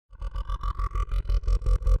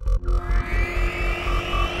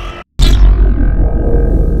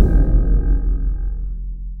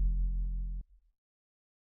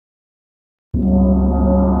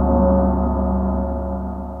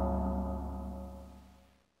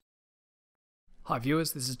Hi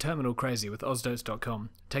viewers, this is Terminal Crazy with Ausdotes.com,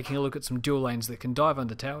 taking a look at some dual lanes that can dive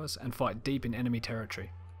under towers and fight deep in enemy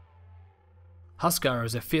territory. Huskar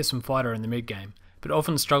is a fearsome fighter in the mid game, but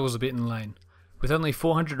often struggles a bit in lane. With only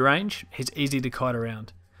 400 range, he's easy to kite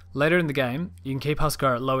around. Later in the game, you can keep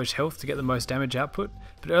Huskar at lowish health to get the most damage output,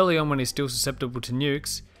 but early on when he's still susceptible to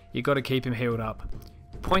nukes, you got to keep him healed up.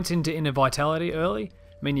 Points into inner vitality early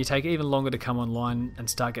mean you take even longer to come online and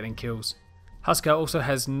start getting kills. Huskar also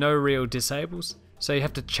has no real disables, so you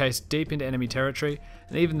have to chase deep into enemy territory,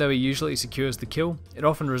 and even though he usually secures the kill, it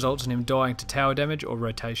often results in him dying to tower damage or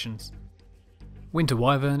rotations. Winter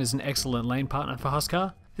Wyvern is an excellent lane partner for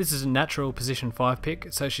Huskar. This is a natural position 5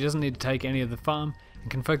 pick, so she doesn't need to take any of the farm,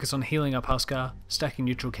 and can focus on healing up Huskar, stacking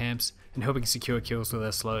neutral camps, and helping secure kills with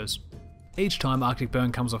her slows. Each time Arctic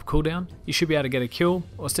Burn comes off cooldown, you should be able to get a kill,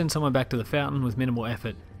 or send someone back to the fountain with minimal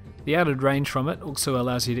effort. The added range from it also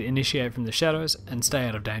allows you to initiate from the shadows and stay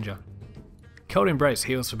out of danger. Cold Embrace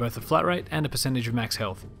heals for both a flat rate and a percentage of max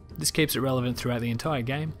health. This keeps it relevant throughout the entire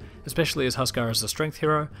game, especially as Huskar is a strength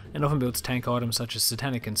hero and often builds tank items such as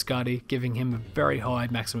Satanic and Skadi, giving him a very high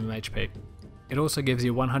maximum HP. It also gives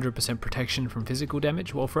you 100% protection from physical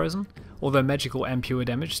damage while frozen, although magical and pure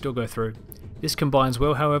damage still go through. This combines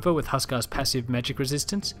well however with Huskar's passive magic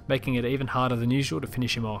resistance, making it even harder than usual to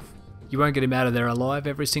finish him off. You won't get him out of there alive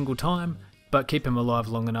every single time, but keep him alive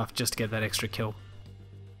long enough just to get that extra kill.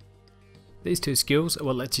 These two skills are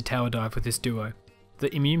what lets you tower dive with this duo.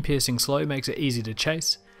 The immune piercing slow makes it easy to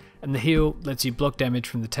chase, and the heal lets you block damage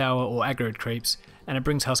from the tower or aggroed creeps, and it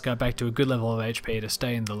brings Huskar back to a good level of HP to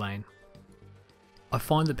stay in the lane. I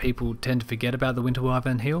find that people tend to forget about the Winter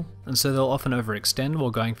Wyvern heal, and so they'll often overextend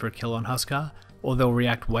while going for a kill on Huskar, or they'll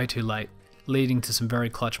react way too late, leading to some very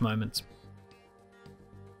clutch moments.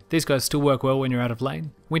 These guys still work well when you're out of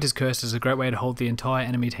lane. Winter's Curse is a great way to hold the entire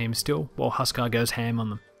enemy team still, while Huskar goes ham on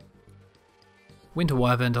them. Winter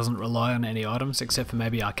Wyvern doesn't rely on any items except for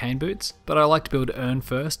maybe arcane boots, but I like to build Urn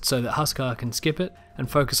first so that Huskar can skip it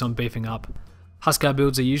and focus on beefing up. Huskar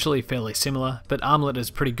builds are usually fairly similar, but Armlet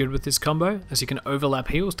is pretty good with this combo as you can overlap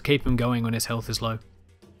heals to keep him going when his health is low.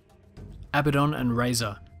 Abaddon and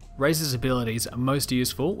Razor. Razor's abilities are most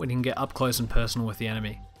useful when you can get up close and personal with the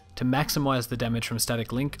enemy. To maximise the damage from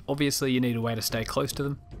static link, obviously you need a way to stay close to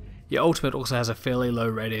them. Your ultimate also has a fairly low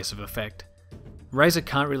radius of effect. Razor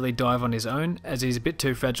can't really dive on his own, as he's a bit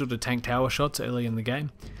too fragile to tank tower shots early in the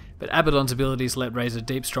game, but Abaddon's abilities let Razor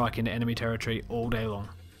deep strike into enemy territory all day long.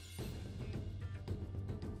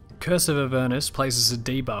 Curse of Avernus places a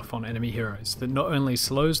debuff on enemy heroes that not only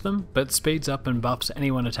slows them, but speeds up and buffs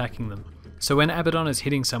anyone attacking them. So when Abaddon is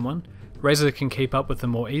hitting someone, Razor can keep up with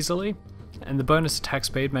them more easily, and the bonus attack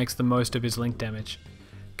speed makes the most of his link damage.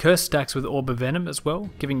 Curse stacks with Orb of Venom as well,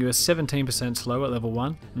 giving you a 17% slow at level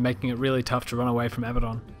 1 and making it really tough to run away from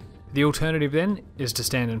Abaddon. The alternative then is to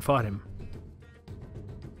stand and fight him.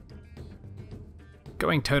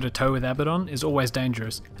 Going toe to toe with Abaddon is always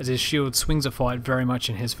dangerous, as his shield swings a fight very much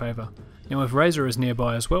in his favour. Now if Razor is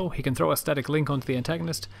nearby as well, he can throw a static link onto the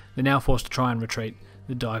antagonist. They're now forced to try and retreat.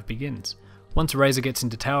 The dive begins. Once Razor gets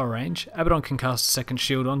into tower range, Abaddon can cast a second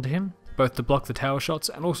shield onto him, both to block the tower shots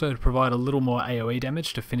and also to provide a little more AoE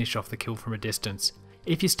damage to finish off the kill from a distance.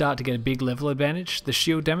 If you start to get a big level advantage, the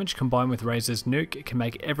shield damage combined with Razor's nuke can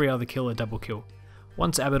make every other kill a double kill.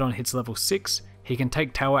 Once Abaddon hits level 6, he can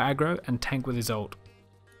take tower aggro and tank with his ult.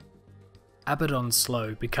 Abaddon's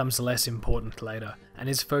slow becomes less important later, and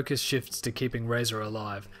his focus shifts to keeping Razor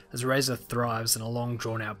alive, as Razor thrives in a long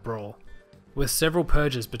drawn out brawl. With several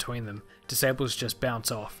purges between them, disables just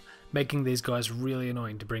bounce off, making these guys really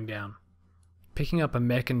annoying to bring down. Picking up a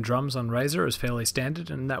mech and drums on Razor is fairly standard,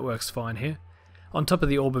 and that works fine here. On top of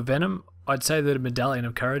the Orb of Venom, I'd say that a Medallion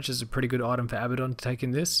of Courage is a pretty good item for Abaddon to take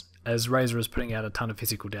in this, as Razor is putting out a ton of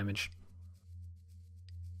physical damage.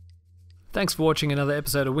 Thanks for watching another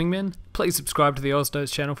episode of Wingmen. Please subscribe to the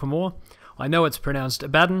Ausdotes channel for more. I know it's pronounced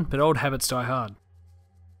Abaddon, but old habits die hard.